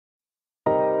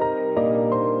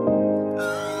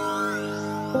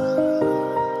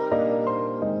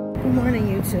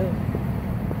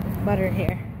YouTube. Buttered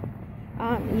hair.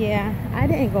 Yeah, I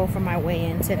didn't go for my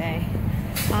weigh-in today.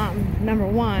 Number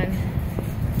one,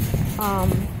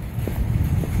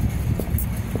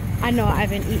 I know I've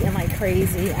been eating like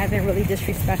crazy. I've been really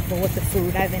disrespectful with the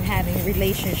food. I've been having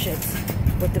relationships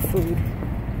with the food.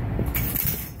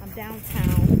 I'm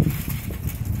downtown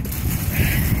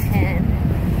and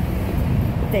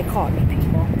they caught me,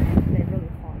 people. They really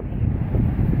caught me.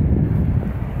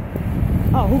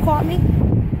 Oh, who caught me?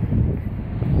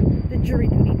 The jury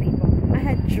duty people. I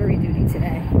had jury duty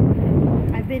today.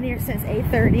 I've been here since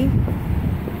 8:30.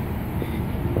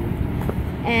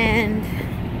 And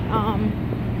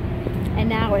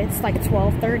now it's like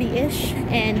 12:30-ish,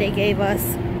 and they gave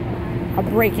us a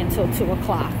break until 2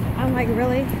 o'clock. I'm like,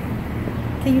 really?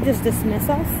 Can you just dismiss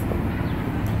us?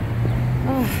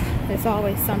 Oh, there's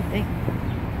always something.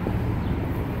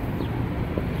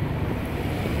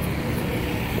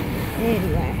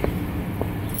 Anyway.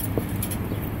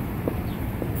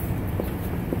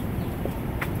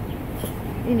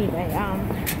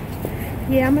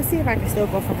 Yeah, I'm gonna see if I can still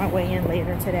go for my weigh-in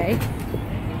later today.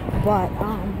 But,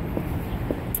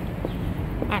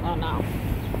 I don't know.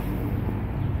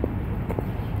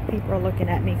 People are looking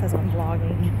at me because I'm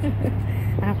vlogging.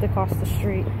 I have to cross the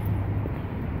street.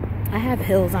 I have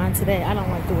heels on today. I don't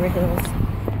like to wear heels.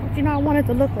 But you know, I wanted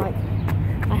to look like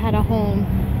I had a home.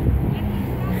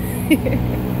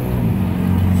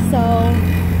 So,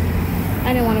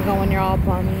 I didn't want to go in there all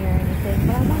bummy or anything.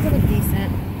 But I wanted to look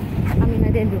decent. I mean,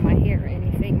 I didn't do my hair or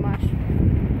anything much.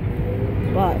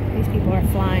 But these people are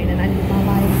flying and I need my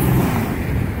life.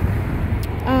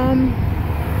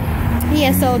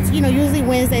 Yeah, so it's, you know, usually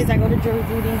Wednesdays I go to jury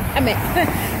duty. I mean,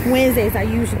 Wednesdays I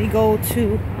usually go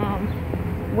to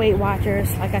Weight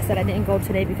Watchers. Like I said, I didn't go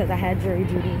today because I had jury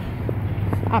duty.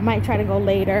 I might try to go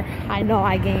later. I know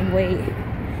I gained weight.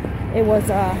 It was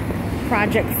a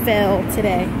project fail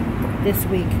today, this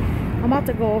week. I'm about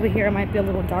to go over here. It might be a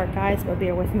little dark, guys, but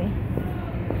bear with me.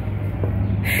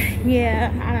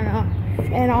 Yeah, I don't know.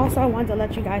 And also I wanted to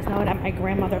let you guys know that my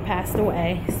grandmother passed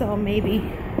away. So maybe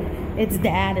it's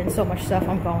dad and so much stuff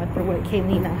I'm going through with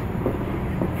Kaylina.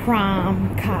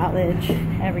 Prom, college,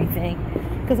 everything.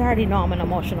 Because I already know I'm an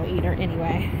emotional eater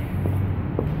anyway.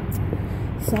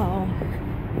 So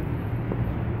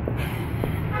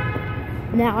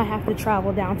now I have to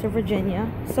travel down to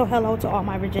Virginia. So hello to all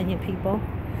my Virginia people.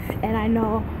 And I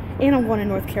know, and I'm going to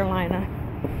North Carolina.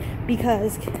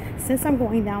 Because since I'm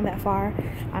going down that far,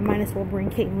 I might as well bring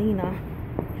Kaylina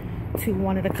to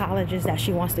one of the colleges that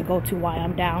she wants to go to while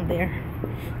I'm down there.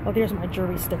 Oh, there's my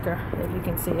jury sticker, if you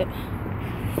can see it.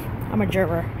 I'm a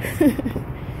juror.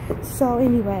 So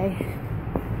anyway,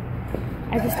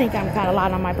 I just think I've got a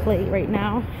lot on my plate right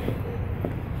now.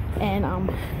 And,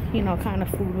 you know, kind of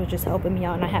food was just helping me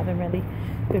out. And I haven't really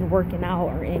been working out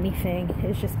or anything.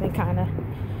 It's just been kind of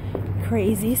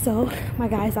crazy. So my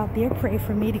guys out there, pray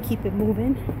for me to keep it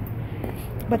moving.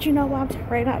 But you know what,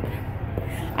 right up,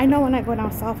 I know when I go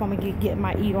down south I'm gonna get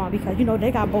my eat on, because you know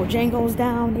they got Bojangles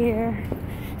down there,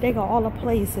 they got all the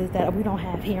places that we don't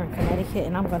have here in Connecticut,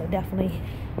 and I'm gonna definitely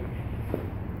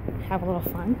have a little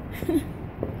fun.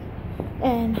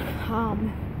 And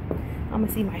I'm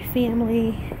gonna see my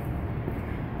family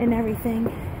and everything.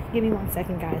 Give me 1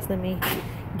 second, guys, let me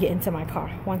get into my car.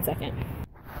 1 second.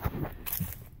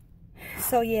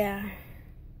 So yeah,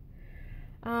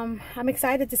 I'm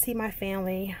excited to see my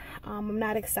family. I'm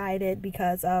not excited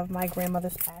because of my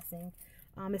grandmother's passing.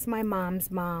 It's my mom's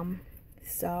mom.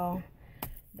 So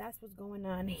that's what's going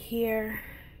on here.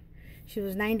 She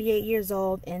was 98 years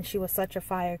old and she was such a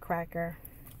firecracker.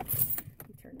 Let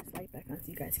me turn this light back on so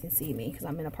you guys can see me because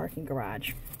I'm in a parking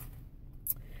garage.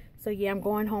 So yeah, I'm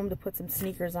going home to put some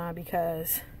sneakers on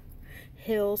because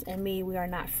Hills and me, we are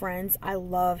not friends. I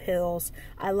love Hills.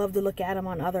 I love to look at him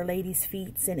on other ladies'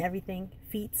 feet and everything.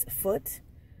 Foot.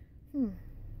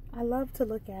 I love to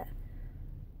look at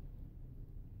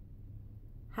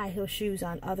high heel shoes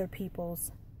on other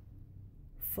people's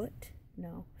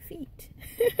feet.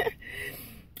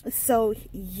 So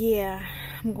yeah,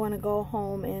 I'm going to go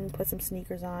home and put some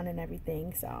sneakers on and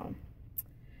everything. So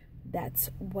that's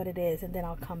what it is. And then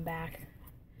I'll come back.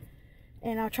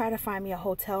 And I'll try to find me a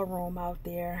hotel room out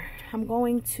there. I'm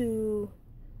going to,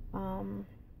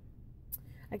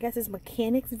 I guess it's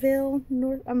Mechanicsville,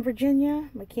 Virginia.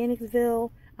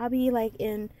 Mechanicsville. I'll be like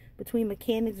in between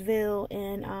Mechanicsville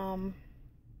and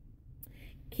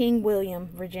King William,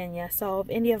 Virginia. So if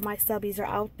any of my subbies are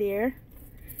out there,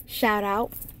 shout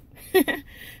out.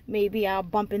 Maybe I'll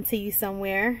bump into you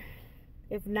somewhere.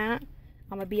 If not,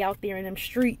 I'm going to be out there in them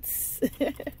streets.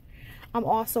 I'm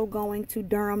also going to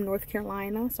Durham, North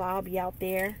Carolina, so I'll be out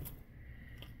there.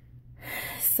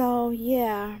 So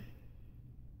yeah,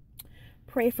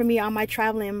 pray for me on my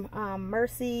traveling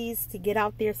mercies to get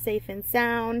out there safe and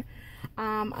sound.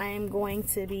 I am going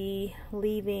to be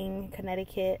leaving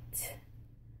Connecticut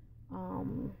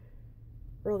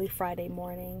early Friday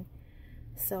morning.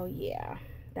 So yeah,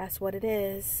 that's what it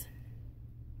is.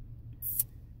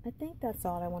 I think that's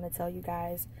all I want to tell you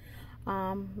guys.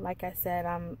 Like I said,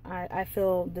 I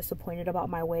feel disappointed about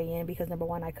my weigh-in because number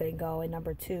one, I couldn't go, and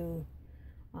number two,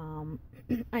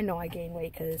 I know I gained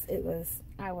weight because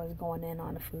I was going in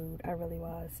on the food. I really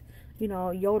was. You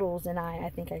know, Yodels and I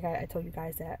think I told you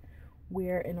guys that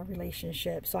we're in a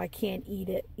relationship, so I can't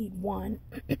eat one.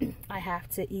 I have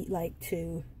to eat like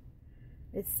two.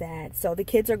 It's sad. So the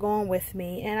kids are going with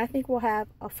me, and I think we'll have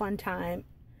a fun time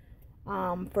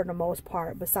for the most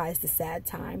part, besides the sad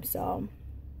time. So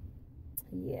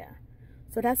yeah,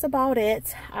 so that's about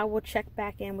it. I will check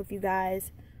back in with you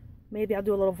guys. Maybe I'll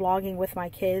do a little vlogging with my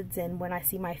kids and when I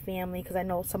see my family, because I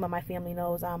know some of my family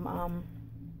knows I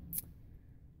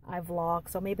vlog,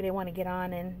 so maybe they want to get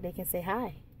on and they can say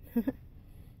hi.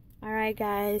 All right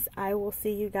guys, I will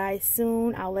see you guys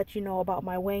soon. I'll let you know about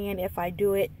my weigh-in if I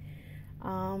do it,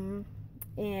 and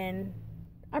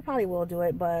I probably will do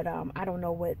it, but I don't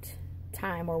know what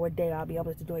time or what day I'll be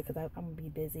able to do it because I'm gonna be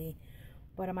busy.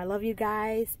 But I love you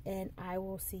guys, and I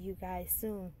will see you guys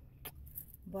soon.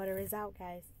 Butter is out,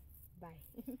 guys.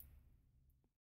 Bye.